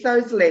receives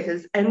those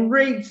letters and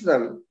reads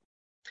them.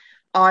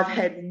 I've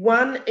had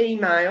one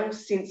email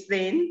since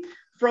then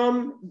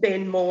from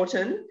Ben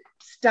Morton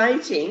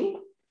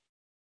stating,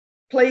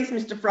 please,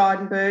 Mr.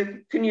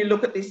 Frydenberg, can you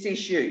look at this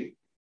issue?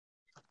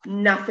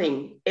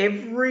 Nothing.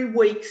 Every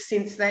week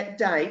since that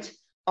date,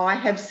 I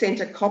have sent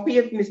a copy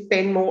of Miss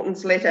Ben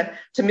Morton's letter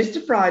to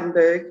Mr.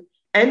 Frydenberg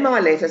and my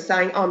letter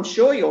saying, I'm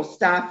sure your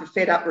staff are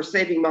fed up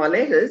receiving my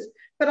letters,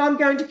 but I'm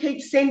going to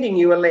keep sending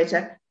you a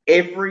letter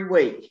every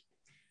week.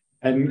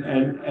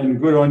 And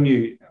good on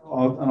you.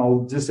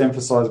 I'll just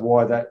emphasise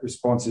why that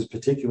response is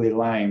particularly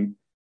lame.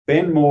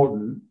 Ben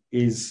Morton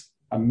is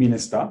a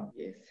minister.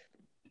 Yes.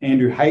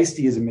 Andrew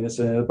Hasty is a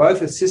minister. They're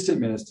both assistant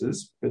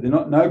ministers, but they're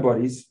not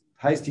nobodies.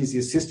 Hasty is the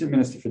assistant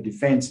minister for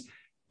defence.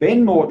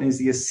 Ben Morton is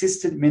the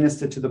assistant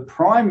minister to the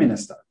Prime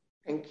Minister.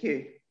 Thank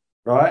you.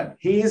 Right?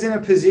 He is in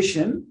a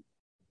position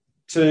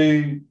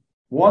to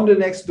wander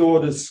next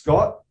door to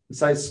Scott and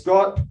say,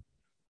 Scott,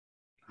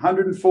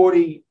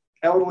 140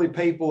 elderly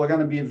people are going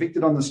to be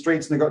evicted on the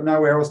streets and they've got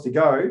nowhere else to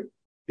go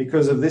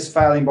because of this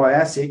failing by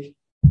ASIC.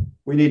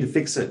 We need to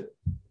fix it.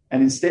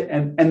 And instead,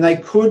 and they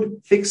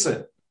could fix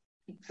it.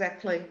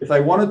 Exactly. If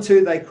they wanted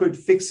to, they could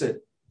fix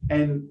it.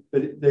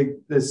 But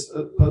there's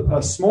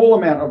a small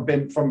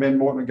amount from Ben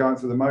Morton going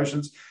through the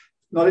motions.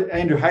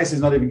 Andrew Hasty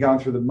is not even going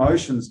through the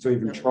motions to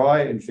even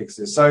try and fix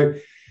this. So,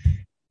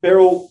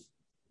 Beryl,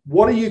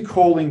 what are you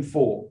calling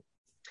for?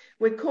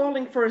 We're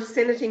calling for a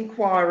Senate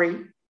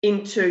inquiry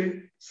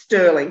into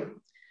Sterling.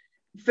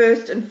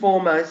 First and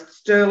foremost,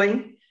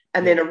 Sterling,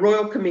 and then a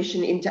Royal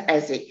Commission into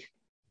ASIC.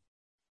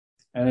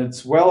 And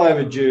it's well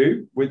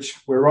overdue, which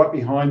we're right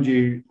behind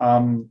you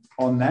on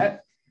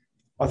that.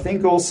 I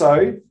think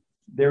also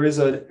there is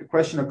a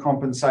question of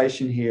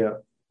compensation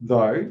here,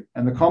 though,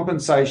 and the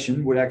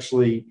compensation would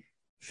actually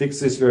fix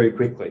this very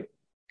quickly.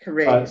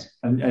 Correct.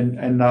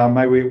 And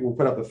maybe we'll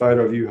put up the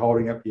photo of you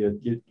holding up your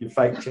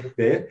fake check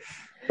there.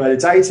 But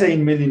it's $18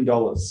 million,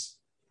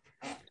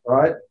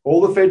 right?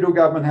 All the federal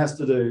government has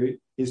to do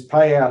is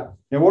pay out.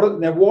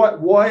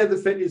 Why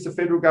is the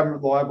federal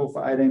government liable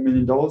for $18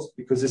 million?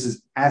 Because this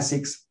is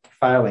ASIC's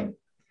failing.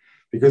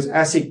 Because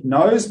ASIC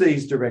knows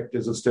these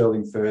directors of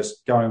Sterling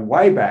First going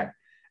way back.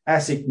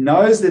 ASIC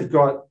knows they've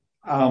got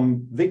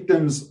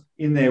victims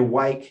in their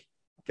wake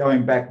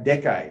going back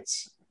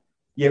decades.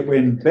 Yet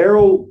when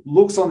Beryl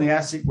looks on the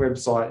ASIC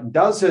website and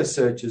does her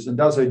searches and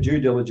does her due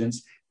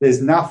diligence,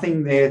 there's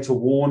nothing there to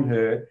warn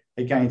her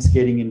against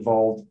getting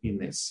involved in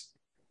this,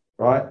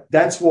 right?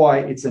 That's why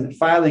it's a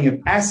failing of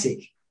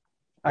ASIC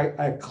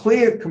a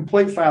clear,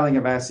 complete failing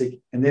of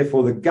ASIC, and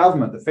therefore the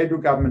government, the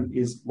federal government,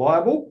 is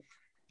liable,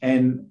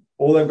 and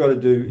all they've got to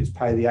do is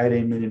pay the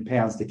 £18 million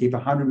to keep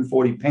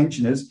 140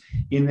 pensioners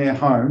in their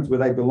homes where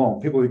they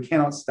belong, people who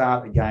cannot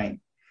start again.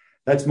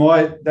 That's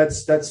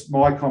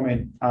my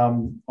comment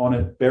on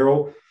it,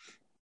 Beryl.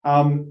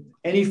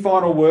 Any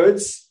final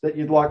words that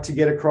you'd like to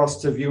get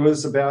across to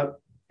viewers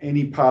about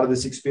any part of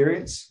this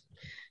experience?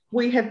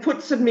 We have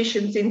put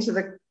submissions into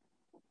the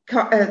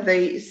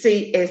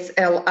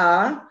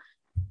CSLR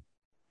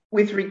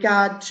with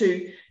regard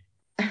to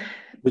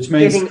which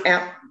means getting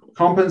out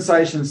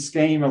compensation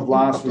scheme of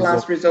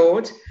last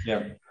resort.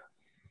 Yeah.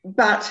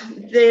 But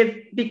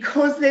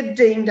because they've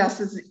deemed us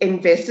as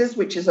investors,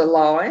 which is a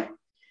lie,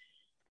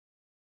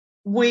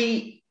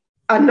 we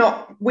are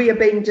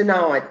being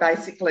denied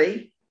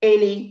basically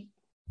any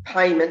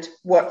payment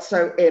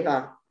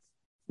whatsoever.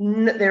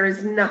 There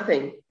is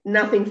nothing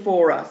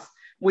for us.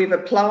 We've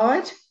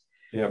applied.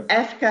 Yep.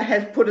 AFCA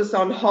has put us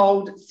on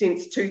hold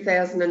since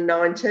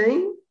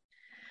 2019.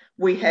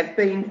 We have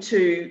been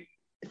to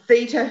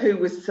Theta, who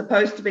was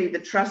supposed to be the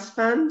trust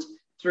fund,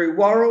 through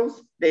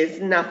Worrells.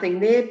 There's nothing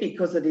there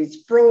because it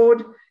is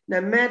fraud.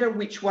 No matter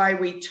which way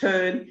we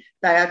turn,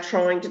 they are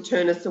trying to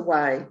turn us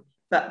away.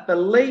 But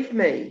believe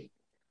me,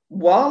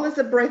 while there's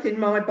a breath in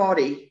my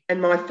body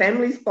and my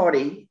family's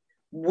body,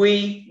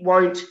 we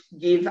won't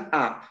give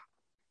up.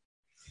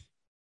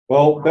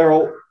 Well,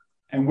 Beryl,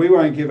 and we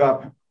won't give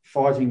up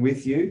fighting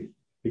with you,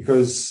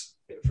 because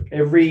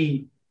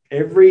every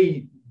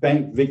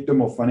bank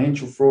victim or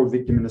financial fraud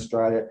victim in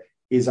Australia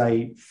is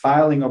a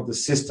failing of the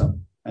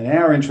system. And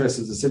our interest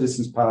as a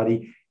Citizens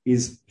Party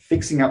is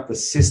fixing up the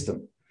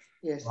system,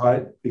 yes,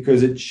 right?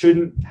 Because it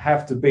shouldn't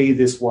have to be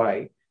this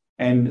way.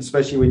 And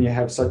especially when you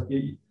have such,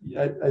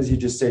 as you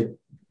just said,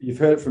 you've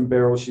heard from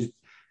Beryl,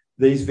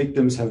 these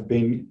victims have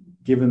been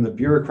given the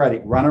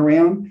bureaucratic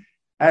runaround.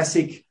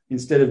 ASIC,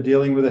 instead of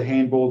dealing with a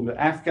handball to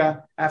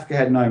AFCA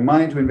had no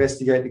money to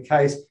investigate the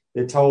case.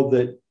 They're told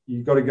that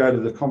you've got to go to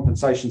the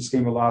compensation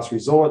scheme of last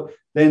resort.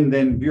 Then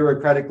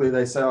bureaucratically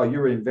they say, oh,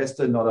 you're an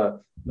investor, not a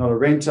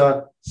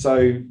renter,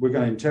 so we're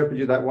going to interpret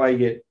you that way.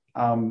 Yet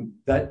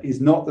that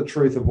is not the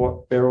truth of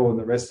what Beryl and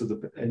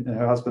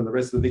her husband, the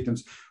rest of the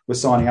victims were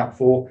signing up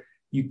for.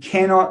 You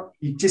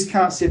just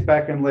can't sit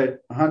back and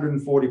let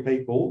 140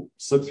 people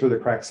slip through the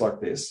cracks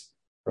like this,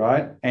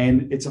 right?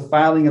 And it's a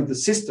failing of the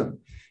system.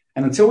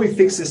 And until we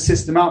fix this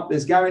system up,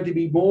 there's going to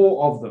be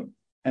more of them.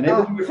 And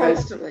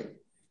constantly.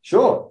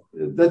 Sure.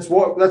 That's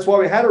why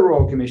we had a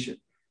Royal Commission.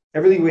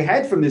 Everything we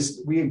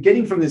are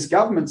getting from this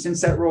government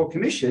since that Royal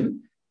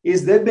Commission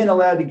is they've been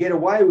allowed to get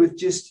away with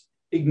just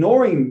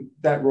ignoring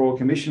that Royal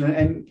Commission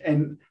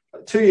and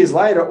 2 years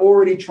later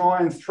already try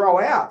and throw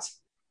out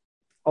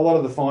a lot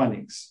of the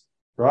findings,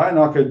 right? And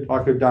I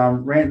could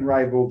rant and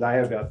rave all day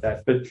about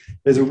that. But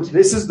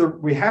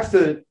we have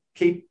to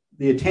keep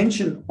the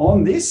attention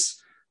on this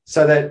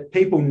so that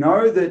people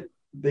know that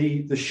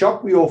the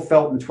shock we all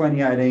felt in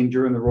 2018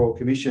 during the Royal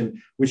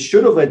Commission, which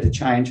should have led to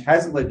change,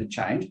 hasn't led to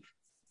change.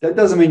 That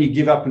doesn't mean you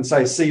give up and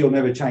say, see, you'll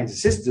never change the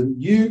system.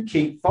 You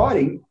keep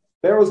fighting.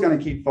 Beryl's going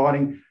to keep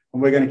fighting,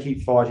 and we're going to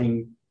keep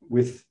fighting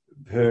with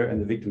her and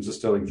the victims of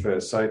Sterling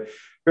First. So,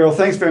 Beryl,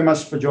 thanks very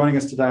much for joining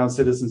us today on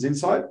Citizens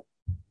Insight.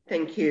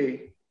 Thank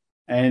you.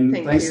 And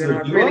thanks to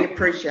the viewer.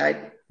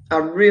 I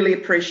really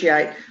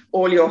appreciate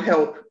all your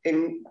help.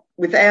 And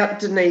without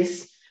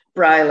Denise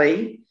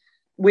Brayley,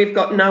 we've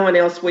got no one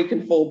else we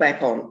can fall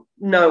back on.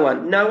 No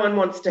one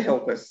wants to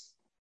help us.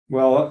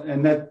 Well,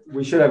 and that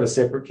we should have a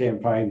separate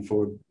campaign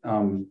for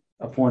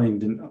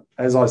appointing,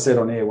 as I said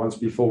on air once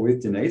before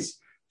with Denise,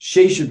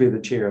 she should be the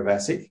chair of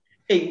ASIC.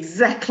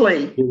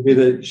 Exactly.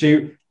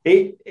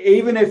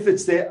 Even if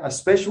it's a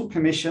special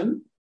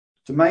commission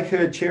to make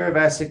her chair of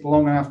ASIC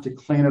long enough to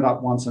clean it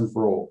up once and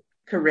for all.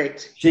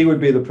 Correct. She would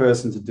be the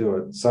person to do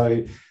it.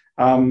 So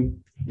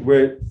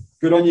we're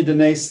good on you,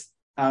 Denise.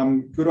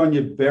 Good on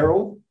you,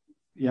 Beryl.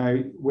 You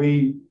know,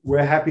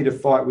 we're happy to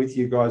fight with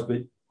you guys,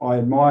 but I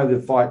admire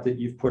the fight that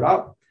you've put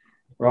up,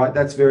 right?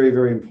 That's very,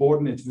 very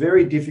important. It's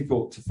very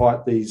difficult to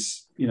fight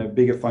these,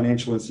 bigger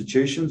financial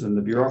institutions and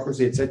the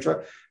bureaucracy,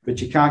 etc.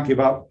 But you can't give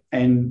up,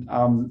 and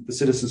the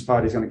Citizens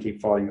Party is going to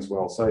keep fighting as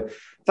well. So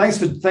thanks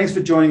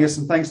for joining us,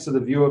 and thanks to the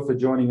viewer for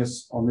joining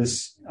us on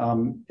this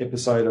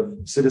episode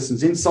of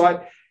Citizens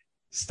Insight.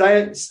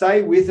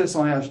 Stay with us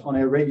on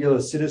our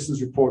regular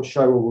Citizens Report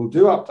show, where we'll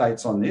do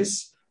updates on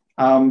this.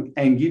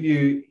 And give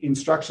you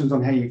instructions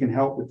on how you can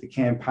help with the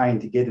campaign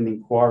to get an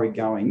inquiry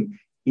going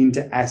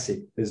into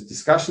ASIC. There's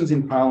discussions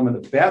in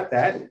Parliament about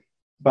that,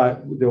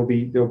 but there'll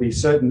be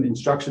certain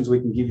instructions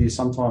we can give you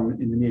sometime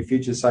in the near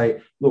future. Say,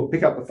 look,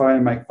 pick up the phone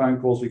and make phone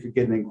calls. We could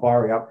get an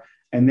inquiry up,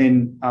 and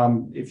then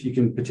if you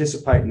can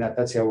participate in that,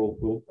 that's how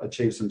we'll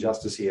achieve some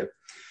justice here.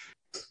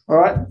 All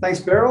right, thanks,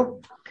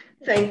 Beryl.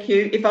 Thank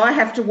you. If I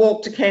have to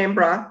walk to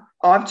Canberra,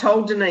 I've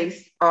told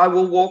Denise I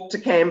will walk to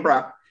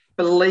Canberra.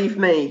 Believe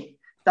me.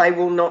 They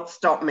will not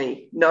stop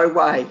me. No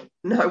way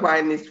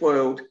in this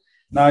world.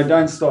 No,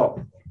 don't stop.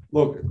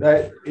 Look,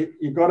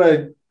 you've got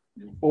to.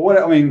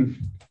 Well,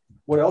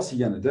 what else are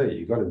you going to do?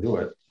 You've got to do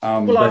it.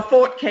 Well, I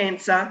fought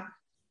cancer.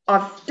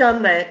 I've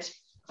done that.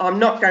 I'm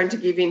not going to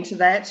give in to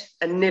that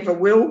and never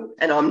will.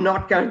 And I'm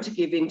not going to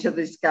give in to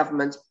this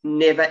government.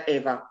 Never,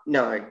 ever.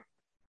 No.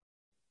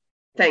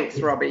 Thanks,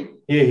 Robbie.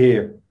 Hear,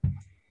 hear.